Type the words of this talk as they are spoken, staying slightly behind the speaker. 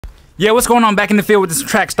Yeah, what's going on back in the field with this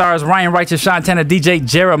track stars, Ryan Righteous, Sean Tanner, DJ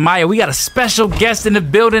Jeremiah. We got a special guest in the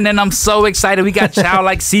building, and I'm so excited. We got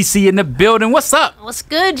Childlike CiCi in the building. What's up? What's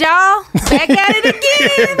good, y'all? Back at it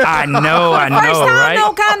again. I know, First time, right?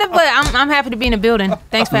 no, kind of, but I'm happy to be in the building.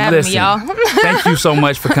 Thanks for having me, y'all. Thank you so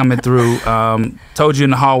much for coming through. Told you in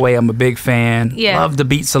the hallway, I'm a big fan. Yeah. Love the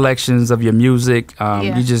beat selections of your music.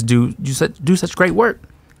 Yeah. You just do such great work.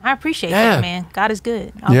 I appreciate that, man. God is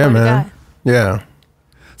good. Yeah, man. Yeah.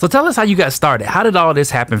 So tell us how you got started. How did all this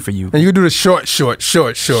happen for you? And you do the short.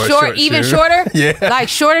 Even shorter? Yeah. Like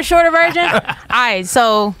shorter version? All right,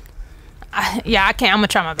 so, yeah, I can't. I'm going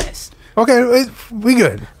to try my best. Okay, we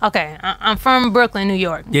good. Okay, I'm from Brooklyn, New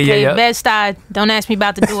York. Yeah. Bed-Stuy. Don't ask me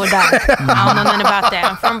about the do or die. I don't know nothing about that.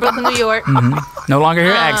 I'm from Brooklyn, New York. No longer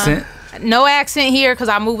hear accent. No accent here because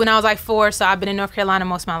I moved when I was like 4, so I've been in North Carolina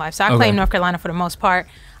most of my life. So I claim North Carolina for the most part.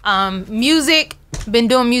 Music, been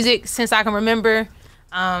doing music since I can remember.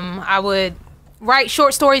 I would write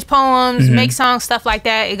short stories, poems, make songs, stuff like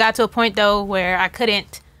that. It got to a point though where I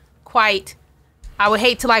couldn't quite. I would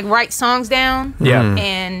hate to like write songs down,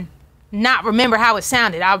 and not remember how it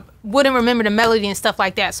sounded. I wouldn't remember the melody and stuff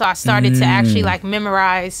like that. So I started to actually like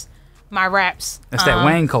memorize my raps. That's that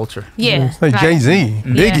Wayne culture. Yeah, It's like Jay-Z,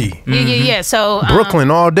 Biggie. Yeah. So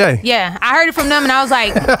Brooklyn all day. Yeah, I heard it from them, and I was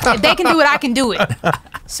like, if they can do it, I can do it.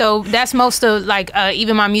 So that's most of like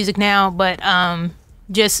even my music now, but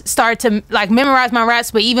just start to like memorize my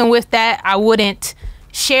raps. But even with that, I wouldn't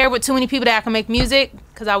share with too many people that I can make music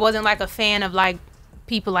because I wasn't like a fan of like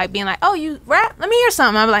people like being like, oh, you rap? Let me hear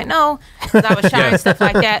something. I'm like, no, because I was shy and stuff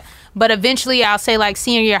like that. But eventually, I'll say like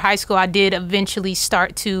senior year of high school, I did eventually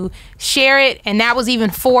start to share it, and that was even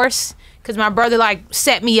forced because my brother like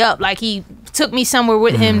set me up. Like he took me somewhere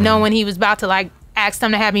with him, knowing he was about to like ask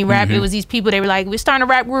them to have me rap. It was these people. They were like, we're starting a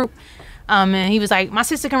rap group, and he was like, my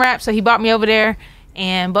sister can rap, so he brought me over there.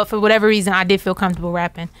 But for whatever reason, I did feel comfortable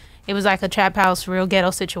rapping. It was like a trap house, real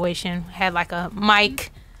ghetto situation. Had like a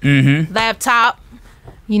mic, laptop,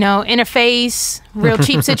 interface, real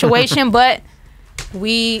cheap situation. But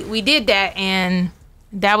we did that, and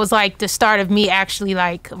that was like the start of me actually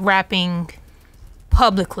like rapping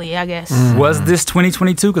publicly, I guess. Was this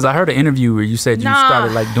 2022? Because I heard an interview where you said you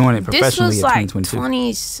started like doing it professionally this was in like 2022.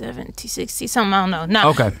 2017, 60, something, I don't know. No.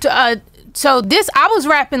 Okay. So this, I was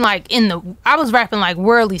rapping like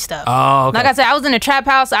worldly stuff. Oh, okay. Like I said, I was in a trap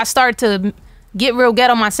house. I started to get real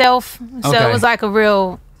ghetto myself. So it was like a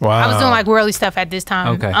real, I was doing like worldly stuff at this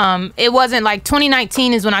time. Okay. It wasn't like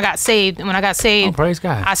 2019 is when I got saved. And when I got saved, praise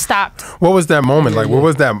God, I stopped. What was that moment? Like, what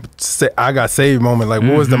was that I got saved moment? Like,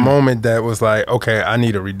 what was the moment that was like, okay, I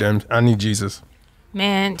need a redemption. I need Jesus.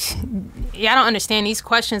 Man, yeah, I don't understand. These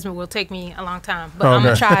questions will take me a long time, but I'm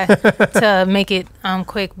gonna try to make it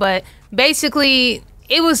quick. But basically,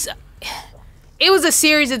 it was a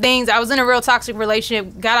series of things. I was in a real toxic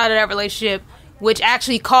relationship, got out of that relationship, which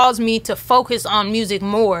actually caused me to focus on music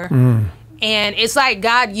more. And it's like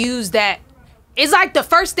God used that. It's like the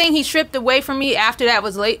first thing he stripped away from me after that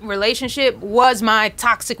was relationship was my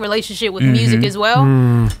toxic relationship with music as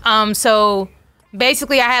well. So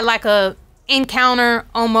basically, I had like a encounter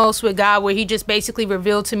almost with God where he just basically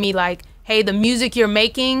revealed to me like, hey, the music you're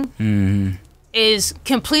making is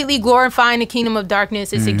completely glorifying the kingdom of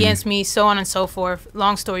darkness. It's against me, so on and so forth.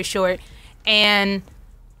 Long story short. And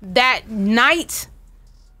that night,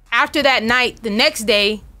 after that night, the next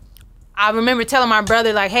day, I remember telling my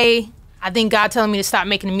brother like, hey, I think God telling me to stop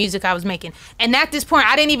making the music I was making. And at this point,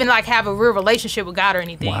 I didn't even like have a real relationship with God or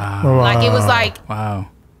anything. Like it was like,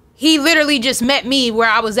 he literally just met me where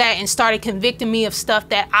I was at and started convicting me of stuff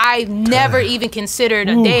that I never even considered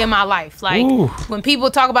a day in my life. Like when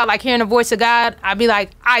people talk about like hearing the voice of God, I'd be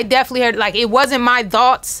like, I definitely heard, like it wasn't my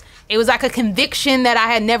thoughts. It was like a conviction that I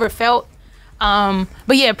had never felt. But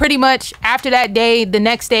yeah, pretty much after that day, the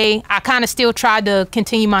next day, I kind of still tried to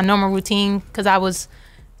continue my normal routine because I was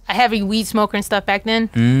a heavy weed smoker and stuff back then.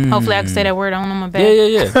 Hopefully I can say that word. I don't know my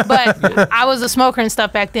bad. Yeah. But I was a smoker and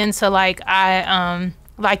stuff back then. So like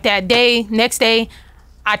like that day, next day,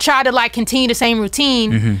 I tried to like continue the same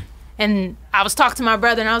routine. And I was talking to my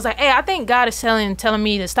brother and I was like, hey, I think God is telling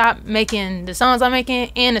me to stop making the songs I'm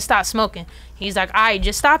making and to stop smoking. He's like, all right,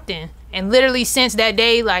 just stop then. And literally since that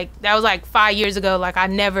day, like that was like 5 years ago, like I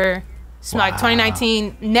never, like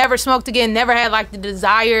 2019, never smoked again, never had like the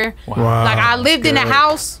desire. Like I lived in a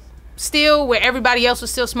house still where everybody else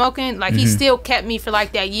was still smoking. Like he still kept me for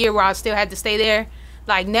like that year where I still had to stay there.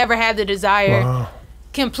 Like never had the desire.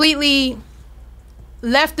 Completely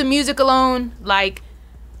left the music alone. Like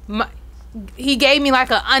he gave me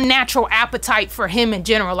like an unnatural appetite for him in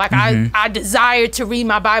general. Like I desired to read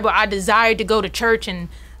my Bible. I desired to go to church and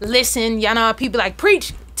listen. Y'all know people like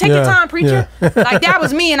preach Take your time, preacher. Like that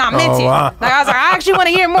was me, and I meant it. Wow. Like I was like, I actually want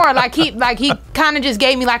to hear more. Like he kind of just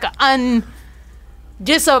gave me like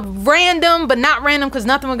just a random, but not random because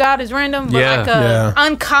nothing with God is random, but like a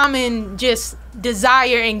uncommon just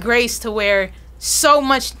desire and grace to where so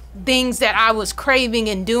much things that I was craving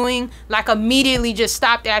and doing like immediately just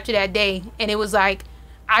stopped after that day, and it was like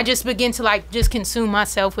I just began to like just consume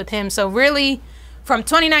myself with him. So really from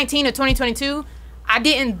 2019 to 2022 I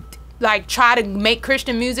didn't like try to make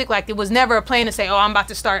Christian music. Like it was never a plan to say, oh, I'm about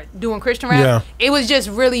to start doing Christian rap. It was just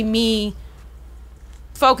really me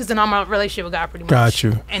focusing on my relationship with God pretty much. Got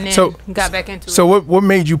you. And then got back into it. So what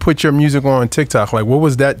made you put your music on TikTok? Like what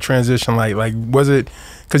was that transition like? Like was it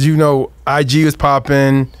because you know IG is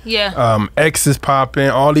popping, X is popping,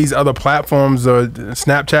 all these other platforms,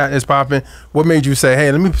 Snapchat is popping. What made you say,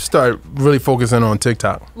 hey, let me start really focusing on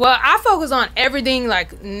TikTok? Well, I focus on everything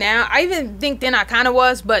like now. I even think then I kind of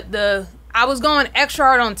was, but I was going extra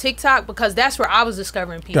hard on TikTok because that's where I was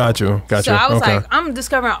discovering people. Got you. So I was like, I'm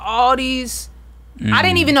discovering all these. I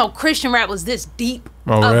didn't even know Christian rap was this deep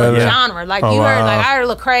of a genre. Like you heard, like I heard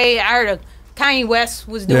Lecrae, I heard Kanye West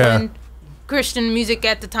was doing Christian music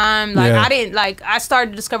at the time. Like I didn't I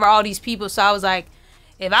started to discover all these people. So I was like,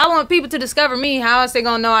 if I want people to discover me, how else they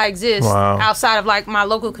gonna know I exist outside of like my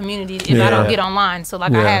local community if I don't get online? So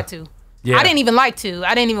like I had to. I didn't even like to.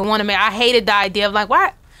 I didn't even want to make. I hated the idea of like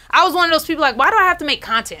why. I was one of those people like, why do I have to make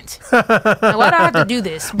content? Like, why do I have to do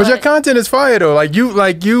this? But your content is fire though. Like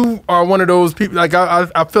you are one of those people. Like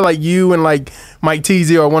I feel like you and like Mike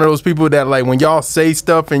Teasy are one of those people that like when y'all say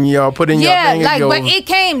stuff and y'all put in your thing. Yeah, like but it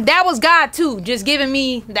came. That was God too, just giving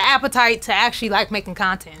me the appetite to actually like making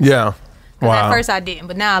content. Yeah. Wow. At first I didn't,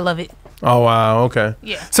 but now I love it. Oh wow. Okay.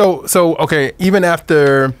 Yeah. So okay. Even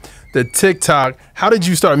after the TikTok, how did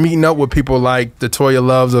you start meeting up with people like the Toya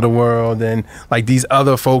Loves of the world and like these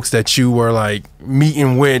other folks that you were like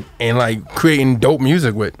meeting with and like creating dope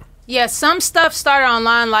music with? Yeah, some stuff started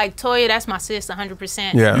online, like Toya, that's my sis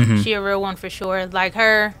 100%. Yeah. She a real one for sure. Like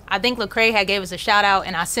her, I think Lecrae had gave us a shout out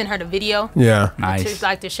and I sent her the video. Yeah. Nice. To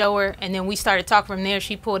like to show her, and then we started talking from there.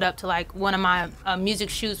 She pulled up to like one of my music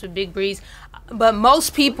shoots with Big Breeze. But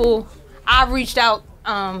most people I reached out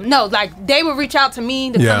no, like they would reach out to me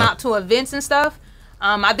to come out to events and stuff.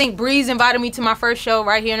 I think Breeze invited me to my first show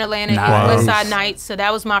right here in Atlanta, West Side Nights. So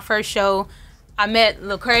that was my first show. I met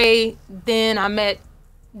Lecrae, then I met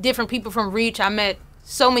different people from Reach. I met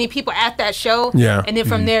so many people at that show. Yeah. And then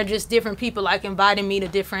from there, just different people like inviting me to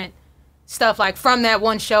different stuff. Like from that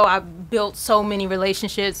one show, I built so many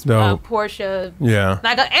relationships. Portia. Yeah.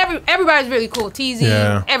 Like everybody's really cool. TZ,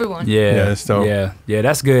 everyone. Yeah. That's dope. Yeah,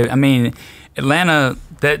 that's good. I mean, Atlanta,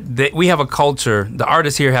 that we have a culture. The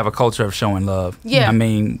artists here have a culture of showing love. Yeah. I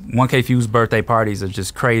mean, 1K Few's birthday parties are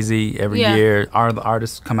just crazy every year. The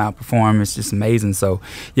artists come out perform. It's just amazing. So,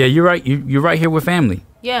 yeah, you're right. You're right here with family.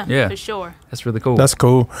 Yeah, for sure. That's really cool. That's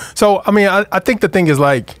cool. So, I mean, I think the thing is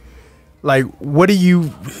like what do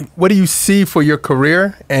you see for your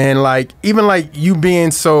career, and like even like you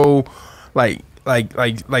being so like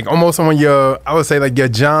almost on your, I would say like your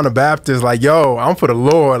John the Baptist, like, yo, I'm for the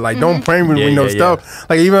Lord, like don't pray with me stuff.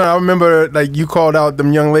 Like even I remember like you called out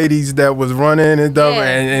them young ladies that was running and stuff,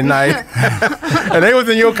 and like and they was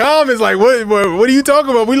in your comments like, what are you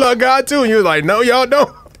talking about? We love God too, and you was like, no, y'all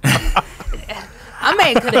don't. I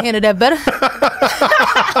may could have handled that better.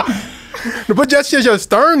 But that's just your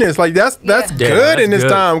sternness, like that's good in this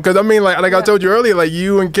time, because I mean like I told you earlier, like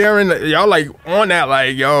you and Karen, y'all like on that,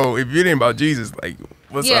 like, yo, if you didn't about Jesus, like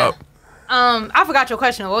what's up? I forgot your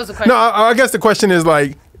question. What was the question? No, I guess the question is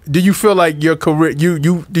like, do you feel like your career,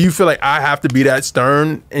 do you feel like I have to be that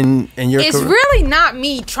stern in your career? It's really not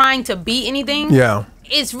me trying to be anything. Yeah,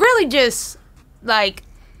 it's really just like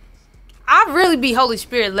I really be Holy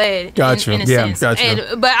Spirit led in a sense.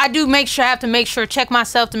 Gotcha. But I do have to make sure, check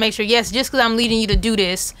myself to make sure, yes, just because I'm leading you to do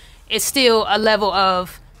this, it's still a level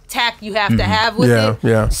of tact you have to have with it.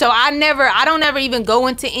 Yeah. So I don't ever even go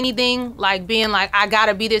into anything like being like, I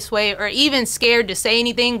gotta be this way, or even scared to say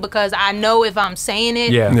anything, because I know if I'm saying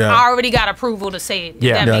it, I already got approval to say it. If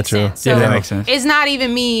that makes sense. So that makes sense. It's not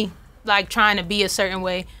even me like trying to be a certain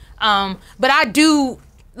way. But I do,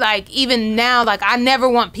 like, even now, like, I never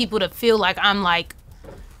want people to feel like I'm like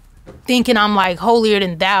thinking I'm like holier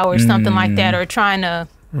than thou or something like that, or trying to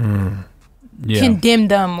condemn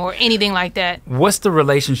them or anything like that. What's the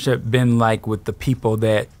relationship been like with the people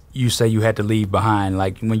that you say you had to leave behind,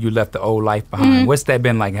 like when you left the old life behind? What's that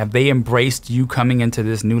been like? Have they embraced you coming into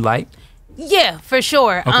this new light? Yeah, for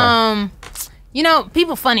sure. Okay. You know,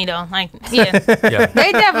 people funny though. Like, they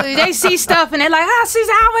definitely, they see stuff and they're like, CiCi,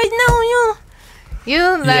 I always knew you.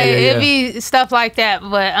 It'd be stuff like that.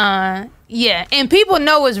 But yeah, and people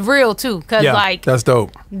know it's real too, cause like that's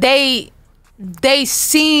dope. They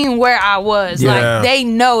seen where I was. Like they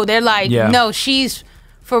know. They're like, no, she's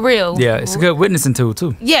for real. Yeah, it's a good witnessing tool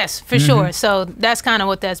too. Yes, for sure. So that's kind of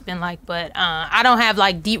what that's been like. But I don't have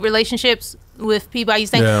like deep relationships with people I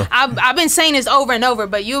used to think. Yeah. I've been saying this over and over,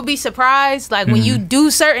 but you'll be surprised. Like when you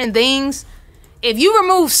do certain things, if you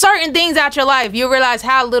remove certain things out your life, you'll realize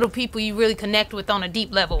how little people you really connect with on a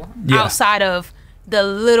deep level outside of the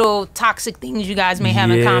little toxic things you guys may have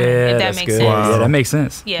in common, if that makes sense. Wow. Yeah, that makes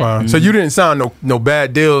sense. Yeah. Wow. So you didn't sign no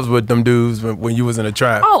bad deals with them dudes when you was in the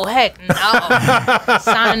trap? Oh, heck no.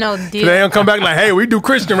 Signing no deals. They don't come back like, hey, we do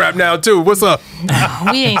Christian rap now too. What's up?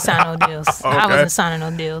 We ain't signing no deals. Okay. I wasn't signing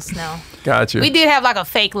no deals, no. Gotcha. We did have like a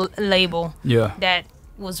fake label. Yeah. That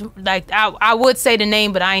was like, I would say the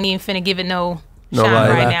name, but I ain't even finna give it no shine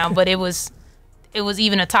right now. But it was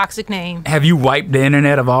even a toxic name. Have you wiped the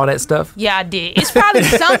internet of all that stuff? Yeah, I did. It's probably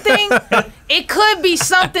something. It could be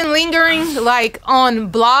something lingering, like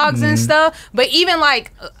on blogs and stuff. But even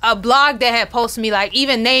like a blog that had posted me, like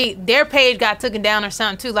even their page got taken down or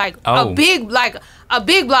something too. Like a big blog.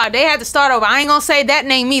 They had to start over. I ain't gonna say that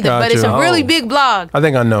name either, but it's a really big blog. I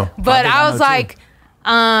think I know. But I was like,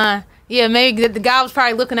 yeah, maybe the guy was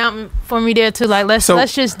probably looking out for me there too. Like, let's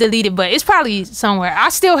just delete it. But it's probably somewhere. I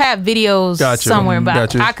still have videos somewhere,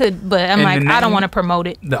 but I could. But I'm like, I don't want to promote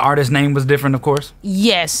it. The artist name was different, of course.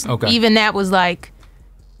 Yes. Okay. Even that was like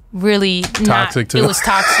really toxic too. It was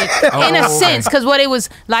toxic in a sense, because what it was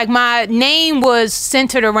like, my name was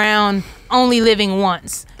centered around only living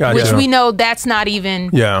once, which we know that's not even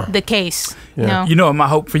the case. Yeah. You know what my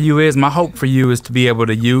hope for you is? My hope for you is to be able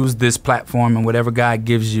to use this platform and whatever God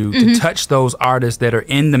gives you to touch those artists that are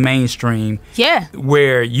in the mainstream. Yeah.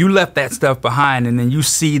 Where you left that stuff behind, and then you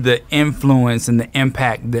see the influence and the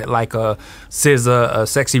impact that like a SZA, a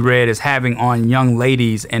Sexy Red is having on young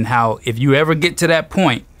ladies, and how if you ever get to that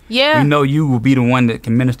point, we know you will be the one that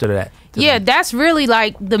can minister to that. That's really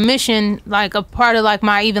like the mission, like a part of like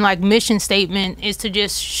my even like mission statement is to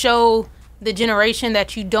just show the generation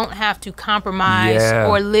that you don't have to compromise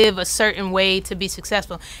or live a certain way to be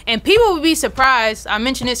successful. And people would be surprised, I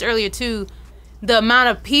mentioned this earlier too, the amount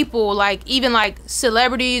of people, like even like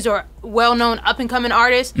celebrities or well-known up-and-coming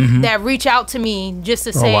artists that reach out to me just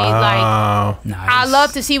to say like, I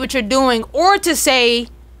love to see what you're doing, or to say,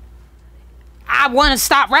 I want to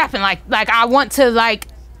stop rapping. Like I want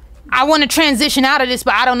to transition out of this,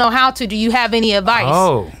 but I don't know how to. Do you have any advice?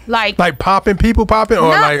 Oh, like popping, or not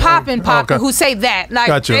like popping who say that? Like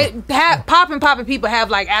gotcha. Popping people have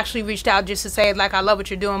like actually reached out just to say like, I love what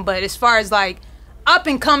you're doing. But as far as like up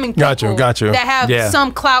and coming people that have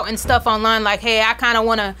some clout and stuff online, like, hey, I kind of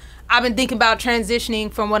want to. I've been thinking about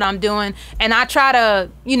transitioning from what I'm doing, and I try to,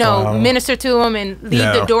 minister to them and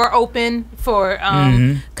leave the door open for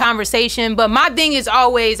conversation. But my thing is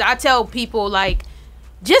always, I tell people like,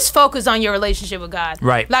 just focus on your relationship with God.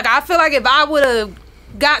 Right. Like, I feel like if I would have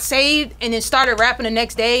got saved and then started rapping the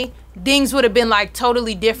next day, things would have been like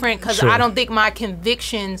totally different, because I don't think my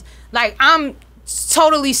convictions, like, I'm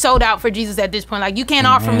totally sold out for Jesus at this point. Like, you can't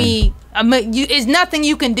offer me, it's nothing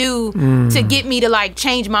you can do to get me to like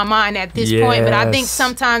change my mind at this point. But I think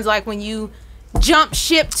sometimes like when you jump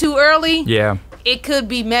ship too early, it could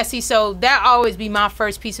be messy. So that always be my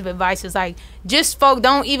first piece of advice is like, just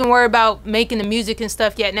don't even worry about making the music and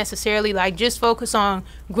stuff yet necessarily. Like, just focus on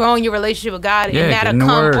growing your relationship with God, and that'll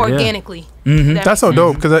come organically. That's so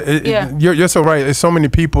dope, because you're so right. There's so many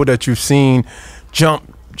people that you've seen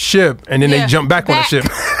jump ship and then they jump back on the ship.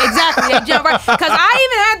 Exactly. They jump right. Because I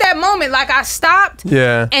even had that moment, like I stopped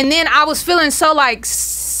and then I was feeling so like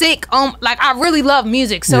sick. Like, I really love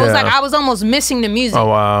music, so it was like I was almost missing the music. Oh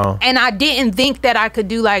wow. And I didn't think that I could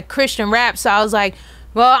do like Christian rap, so I was like,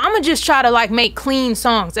 well, I'm gonna just try to like make clean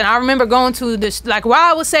songs. And I remember going to this, like,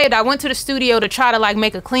 while I was saved, I went to the studio to try to like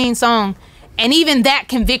make a clean song, and even that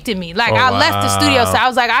convicted me. Like, I left the studio, so I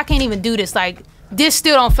was like, I can't even do this. Like, this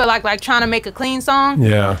still don't feel like trying to make a clean song.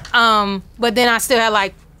 But then I still had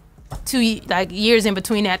like 2 like years in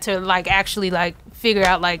between that to like actually like figure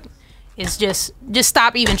out like, it's just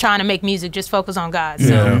stop even trying to make music, just focus on God.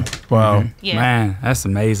 So, wow. Man, that's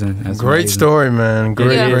amazing. That's great amazing story, man.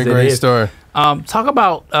 Great story. Talk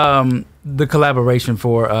about the collaboration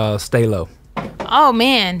for Stay Low. Oh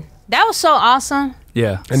man, that was so awesome.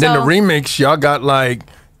 Yeah. And then the remix, y'all got like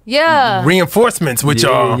reinforcements with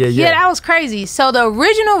y'all. Yeah, that was crazy. So the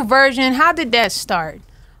original version, how did that start?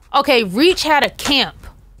 Okay, Reach had a camp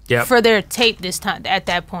for their tape this time. At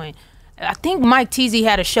that point, I think Mike TZ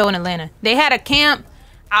had a show in Atlanta. They had a camp.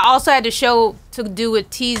 I also had a show to do with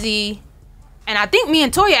TZ, And I think me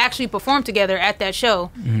and Toya actually performed together at that show.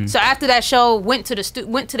 So after that show, went to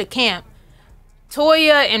the camp.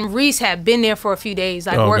 Toya and Reese had been there for a few days,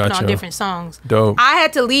 like working on different songs. Dope. I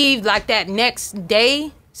had to leave like that next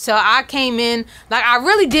day, so I came in like I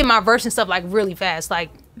really did my verse and stuff like really fast.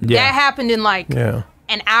 Like that happened in like an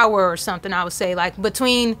hour or something. I would say like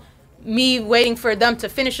between me waiting for them to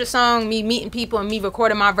finish a song, me meeting people, and me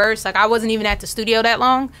recording my verse. Like I wasn't even at the studio that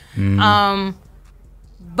long.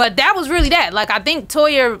 But that was really that. Like I think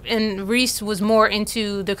Toya and Reese was more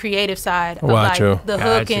into the creative side of like the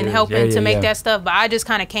hook and helping to make that stuff. But I just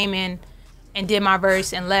kind of came in and did my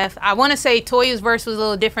verse and left. I want to say Toya's verse was a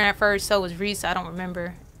little different at first. So was Reese. I don't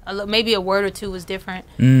remember. Maybe a word or two was different.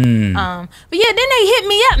 But yeah, then they hit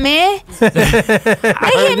me up, man.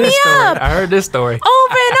 They hit me up. I heard this story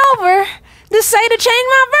over and over. To say to change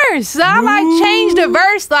my verse. So I like changed the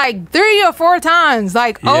verse like 3 or 4 times,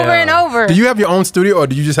 like over and over. Do you have your own studio or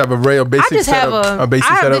do you just have a real basic setup? I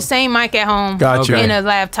have the same mic at home in a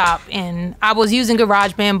laptop, and I was using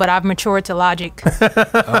GarageBand, but I've matured to Logic.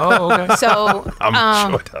 Okay. So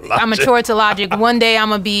I'm matured to Logic. One day I'm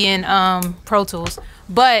gonna be in Pro Tools,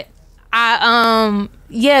 but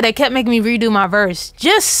they kept making me redo my verse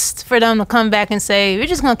just for them to come back and say we're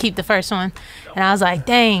just gonna keep the first one, and I was like,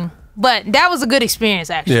 dang. But that was a good experience,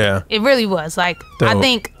 actually. Yeah. It really was. Like, dope. I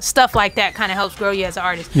think stuff like that kind of helps grow you as an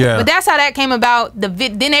artist. Yeah. But that's how that came about.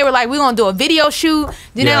 Then they were like, we're going to do a video shoot.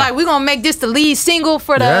 Then they're like, we're going to make this the lead single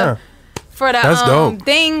for the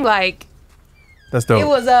thing. Like, that's dope. It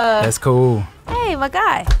was that's cool. Hey, my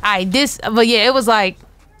guy. But yeah, it was like,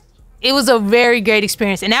 it was a very great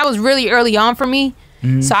experience. And that was really early on for me.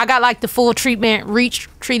 So I got like the full treatment. Reach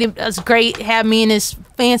treated us great. Had me in this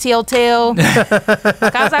fancy hotel. Like,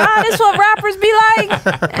 I was like, oh, this is what rappers be like.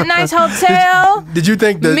 A nice hotel. Did you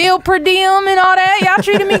think the meal per diem and all that? Y'all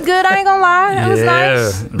treated me good. I ain't gonna lie. It was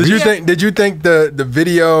nice. Did you think the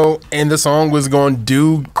video and the song was gonna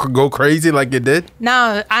go crazy like it did?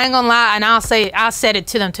 No, I ain't gonna lie. And I said it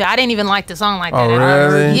to them too. I didn't even like the song like that. Oh,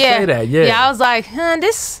 really? Yeah. I was like,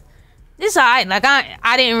 this alright. Like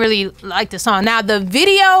I didn't really like the song. Now the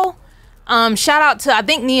video, shout out to I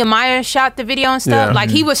think Nehemiah shot the video and stuff. Yeah.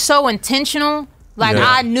 Like he was so intentional. Like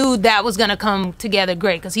I knew that was gonna come together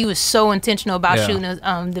great because he was so intentional about shooting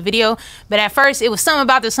the video. But at first it was something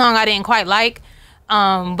about the song I didn't quite like.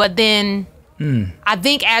 But then I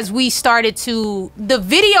think as we started to the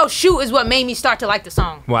video shoot is what made me start to like the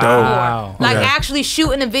song. Wow. Like actually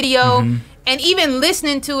shooting the video. And even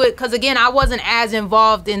listening to it, because again, I wasn't as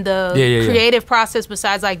involved in the creative process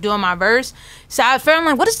besides like doing my verse. So I felt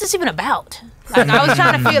like, what is this even about? Like I was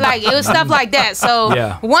trying to feel like it was stuff like that. So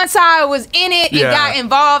once I was in it and got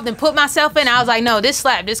involved and put myself in, I was like, no, this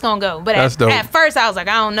slap, this gonna go. But at first I was like,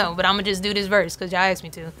 I don't know, but I'm gonna just do this verse because y'all asked me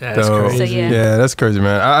to. That's crazy. So, yeah, that's crazy,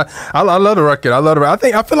 man. I love the record.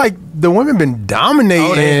 I feel like the women been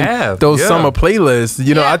dominating those summer playlists.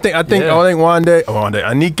 You know, I think Wande,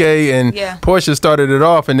 Anike and Portia started it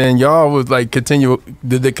off, and then y'all was like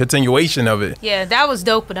the continuation of it. Yeah, that was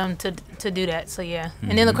dope for them to do that. So yeah,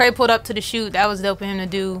 and then Lecrae pulled up to the shoot. That was dope for him to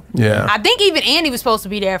do. Yeah, I think even Andy was supposed to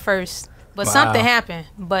be there first, but something happened.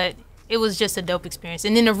 But it was just a dope experience.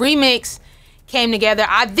 And then the remix came together.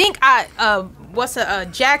 I think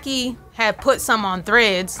Jackie had put some on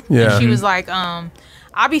Threads. Yeah, and she was like, "I'll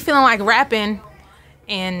be feeling like rapping,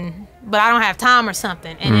 but I don't have time or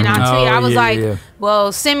something." And then I was like,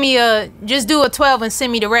 well, send me just do a 12 and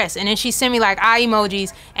send me the rest. And then she sent me like eye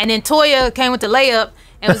emojis. And then Toya came with the layup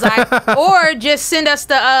and was like, or just send us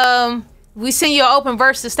we send you an open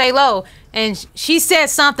verse to stay low. And she said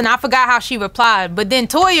something. I forgot how she replied. But then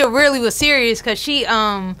Toya really was serious because she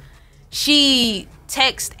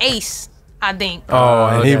texted Ace, I think. Oh,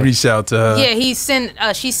 and he reached out to her. Yeah, she sent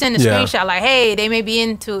a screenshot like, hey, they may be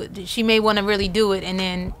into it. She may want to really do it. And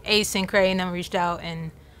then Ace and Cray and them reached out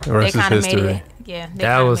and they kind of made it. Yeah,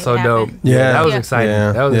 that was so dope. Yeah, that was exciting.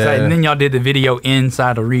 Yeah. That was exciting. And then y'all did the video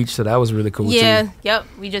inside of Reach, so that was really cool too. Yep.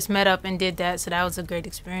 We just met up and did that, so that was a great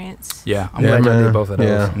experience. Yeah, I'm glad y'all did both of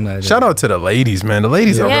those. Yeah. Shout out to the ladies, man. The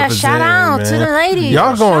ladies are representing. Shout out to the ladies.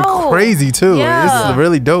 Y'all going crazy too. Yeah. This is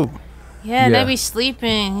really dope. Yeah, they be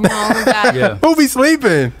sleeping. You know, who be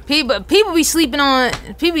sleeping? People be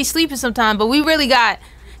sleeping sometimes, but we really got,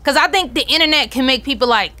 because I think the internet can make people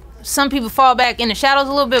like, some people fall back in the shadows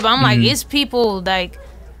a little bit, but I'm like, it's people like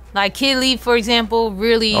Kid Lee, for example,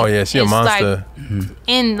 really. Oh yeah, she a monster. Like,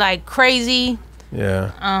 in like crazy.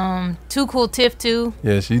 Yeah. Too Cool Tiff too.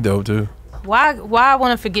 Yeah, she dope too. Why I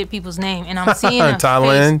want to forget people's name, and I'm seeing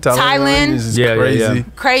Thailand. This is crazy.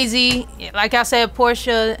 Crazy. Like I said,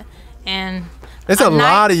 Portia, and It's a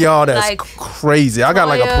lot of y'all that's like, crazy. I got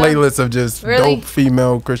like a playlist of just dope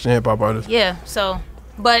female Christian hip hop artists. Yeah, so,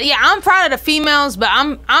 but yeah, I'm proud of the females, but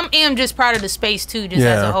I am just proud of the space too, just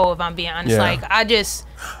as a whole. If I'm being honest, like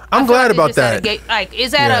I'm glad about that. Like,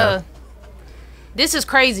 is that this is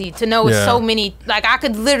crazy to know it's so many. Like, I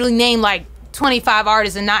could literally name like 25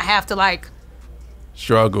 artists and not have to like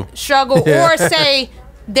struggle or say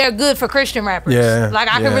they're good for Christian rappers. Yeah, like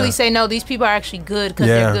I can really say no, these people are actually good because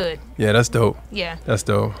they're good. Yeah, that's dope. Yeah, that's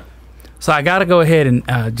dope. So I gotta go ahead and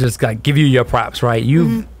just like give you your props, right?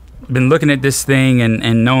 You've been looking at this thing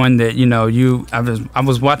and knowing that I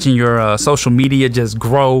was watching your social media just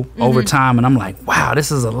grow over time, and I'm like, wow,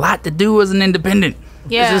 this is a lot to do as an independent.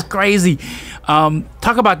 Yeah, this is crazy.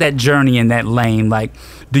 Talk about that journey in that lane. Like,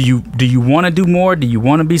 do you want to do more? Do you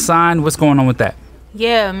want to be signed? What's going on with that?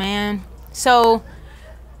 Yeah, man. So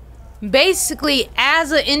basically,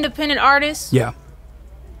 as an independent artist,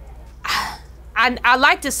 I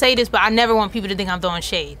like to say this, but I never want people to think I'm throwing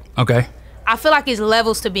shade. Okay. I feel like it's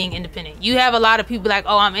levels to being independent. You have a lot of people like,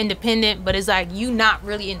 oh, I'm independent, but it's like, you not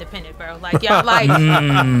really independent, bro. Like, y'all like,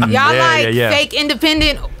 fake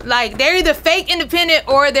independent. Like, they're either fake independent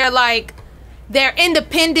or they're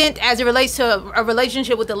independent as it relates to a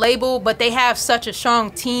relationship with the label, but they have such a strong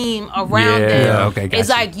team around them. Yeah, okay, gotcha. It's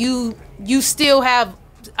like you still have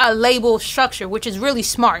a label structure, which is really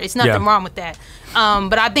smart. It's nothing wrong with that.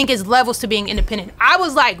 But I think it's levels to being independent. I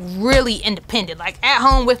was like really independent, like at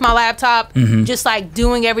home with my laptop, just like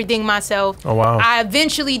doing everything myself. Oh wow! I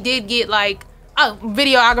eventually did get like a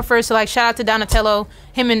videographer, so like shout out to Donatello.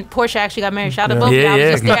 Him and Portia actually got married. Shout out to both of y'all. I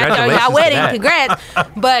was just there after y'all wedding. Congrats!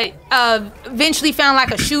 But eventually found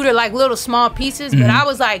like a shooter, like little small pieces. But I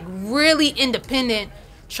was like really independent,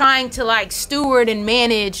 trying to like steward and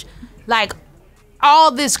manage like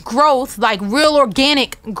all this growth, like real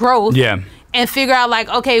organic growth. Yeah. And figure out like,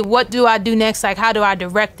 okay, what do I do next? Like, how do I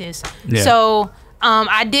direct this? Yeah. So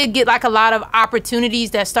I did get like a lot of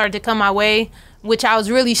opportunities that started to come my way, which I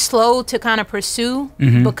was really slow to kind of pursue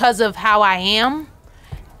because of how I am.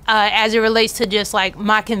 As it relates to just like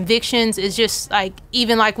my convictions is just like,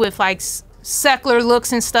 even like with like secular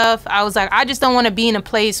looks and stuff, I was like, I just don't want to be in a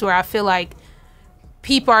place where I feel like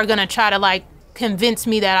people are going to try to like convince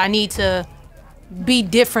me that I need to be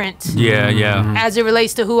different as it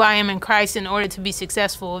relates to who I am in Christ in order to be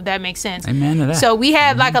successful, if that makes sense. Amen to that. So we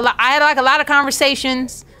had like I had like a lot of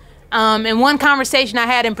conversations, and one conversation I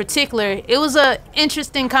had in particular, it was a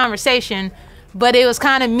interesting conversation, but it was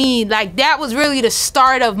kind of me, like that was really the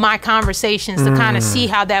start of my conversations to kind of see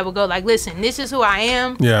how that would go. Like, listen, this is who I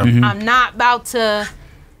am. I'm not about to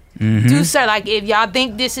do so. Like, if y'all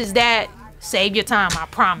think this is that, save your time, I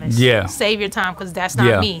promise. Save your time, because that's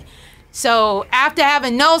not me. So after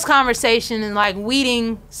having those conversations and like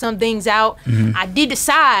weeding some things out, I did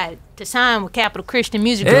decide to sign with Capital Christian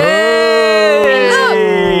Music Group. Hey!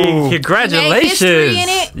 Look, congratulations! History in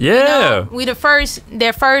it. Yeah, we their first,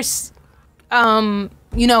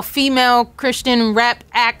 female Christian rap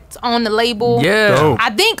act on the label. Yeah, dope. I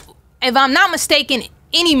think, if I'm not mistaken,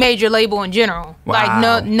 any major label in general. Wow.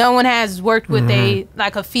 Like no one has worked with a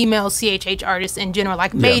female CHH artist in general,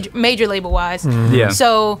 like major label wise. Yeah,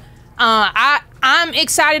 so. I'm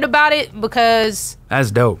excited about it because that's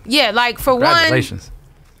dope. Yeah, like for one,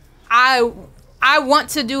 I want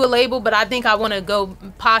to do a label, but I think I want to go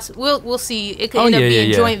we'll see. It could end up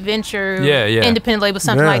being joint venture, independent label,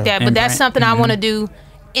 something like that. But that's something I want to do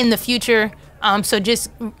in the future. So just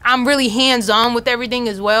I'm really hands on with everything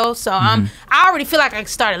as well. So I already feel like I can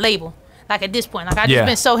start a label. Like at this point, like I just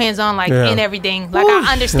been so hands on, like in everything. Like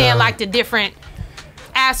I understand like the different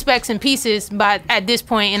aspects and pieces, but at this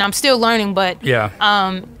point, and I'm still learning, but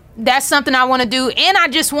that's something I want to do. And I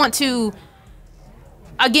just want to,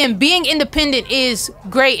 again, being independent is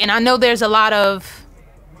great, and I know there's a lot of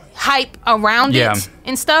hype around it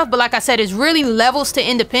and stuff, but like I said, it's really levels to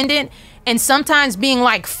independent, and sometimes being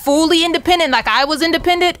like fully independent, like I was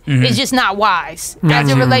independent, is just not wise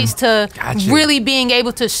as it relates to really being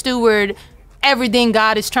able to steward everything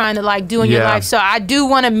God is trying to like do in your life. So I do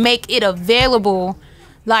want to make it available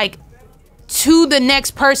like to the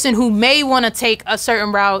next person who may want to take a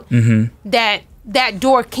certain route, that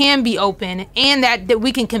door can be open, and that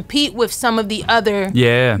we can compete with some of the other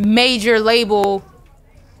major label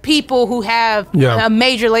people who have a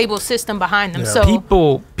major label system behind them. So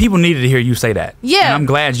people needed to hear you say that. And I'm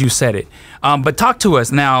glad you said it. But talk to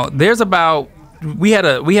us now. There's about we had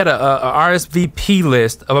a RSVP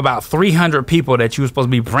list of about 300 people that you were supposed to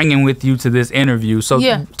be bringing with you to this interview. So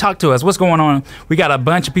talk to us. What's going on? We got a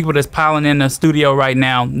bunch of people that's piling in the studio right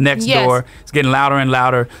now next door. It's getting louder and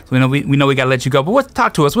louder. So we know we got to let you go. But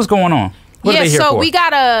talk to us. What's going on? What are they here for? So we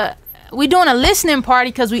got we doing a listening party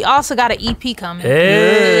because we also got an EP coming.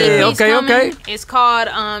 Hey, okay. It's called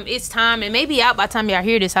It's Time. It may be out by the time y'all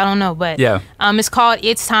hear this. I don't know, but it's called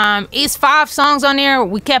It's Time. It's 5 songs on there.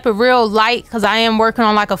 We kept it real light because I am working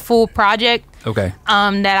on like a full project. Okay.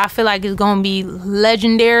 That I feel like is gonna be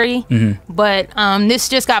legendary. But this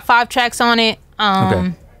just got 5 tracks on it.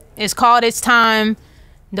 It's called It's Time.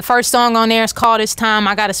 The first song on there is called It's Time.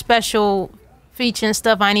 I got a special feature and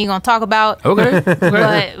stuff I ain't even gonna talk about. Okay.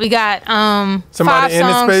 But we got somebody 5 in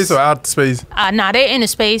songs. the space or out the space? Nah, they're in the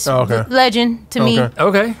space. Oh, okay. Legend to me.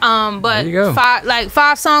 Okay. But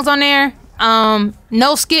 5 songs on there.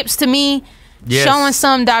 No skips to me. Yes. Showing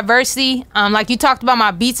some diversity. Like you talked about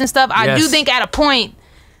my beats and stuff. I do think at a point,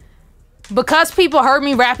 because people heard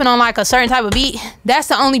me rapping on like a certain type of beat, that's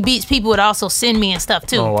the only beats people would also send me and stuff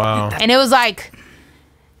too. Oh wow. And it was like,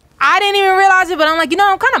 I didn't even realize it, but I'm like,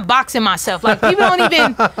 I'm kind of boxing myself. Like people don't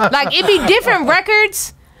even, like it be different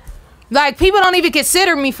records. Like people don't even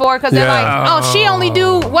consider me for it because they're like, oh, she only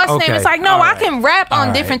do what's name. It's like, no, I can rap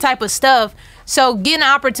on different type of stuff. So getting an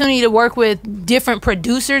opportunity to work with different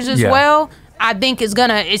producers as well, I think it's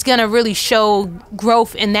gonna really show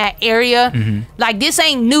growth in that area. Like this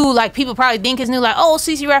ain't new. Like people probably think it's new. Like, oh,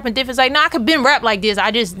 CiCi rapping different. It's like, no, I could been rap like this.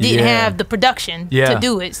 I just didn't have the production to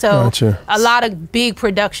do it. So a lot of big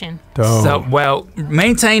production. So well,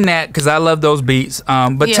 maintain that because I love those beats.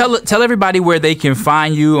 But tell everybody where they can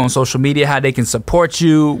find you on social media, how they can support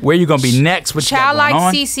you, where you're gonna be next. What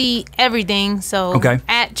Childlike CiCi everything. So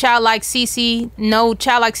at Childlike CiCi, no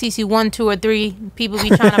Childlike CiCi 1, 2, or 3. People be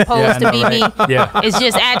trying to pose to be me. It's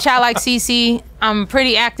just at Childlike CiCi. I'm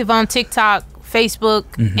pretty active on TikTok, Facebook,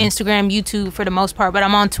 Instagram, YouTube for the most part, but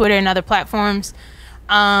I'm on Twitter and other platforms.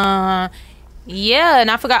 And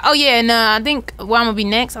I forgot. Oh yeah, and I think where I'm gonna be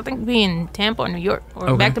next, I think be in Tampa or New York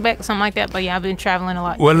or back to back or something like that. But yeah, I've been traveling a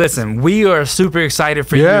lot. Well, listen, we are super excited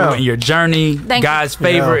for you and your journey. God's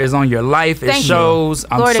favor is on your life. It shows.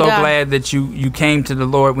 I'm so glad that you came to the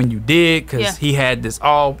Lord when you did, because He had this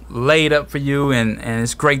all laid up for you, and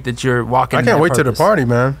it's great that you're walking. I can't wait to the party,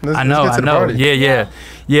 man. I know.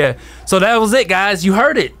 Yeah. So that was it, guys. You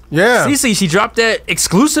heard it. Yeah. CiCi, she dropped that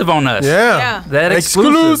exclusive on us. Yeah. That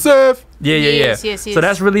exclusive. Yes. So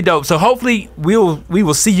that's really dope. So hopefully we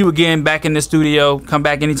will see you again back in the studio. Come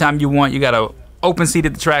back anytime you want. You got an open seat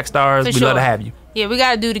at the Trackstarz. We'd love to have you. Yeah, we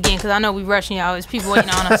got to do it again because I know we rushing y'all. There's people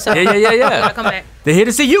waiting on us. So yeah. We got to come back. They're here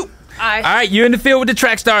to see you. All right, you're in the field with the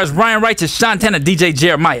Trackstarz. Ryan Righteous, Shantana, DJ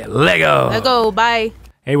Jeremiah. Lego. Let's go. Bye.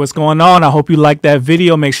 Hey, what's going on? I hope you liked that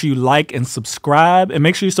video. Make sure you like and subscribe, and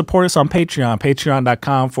make sure you support us on Patreon,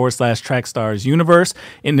 patreon.com/Trackstarz Universe.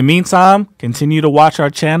 In the meantime, continue to watch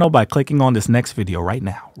our channel by clicking on this next video right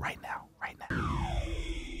now.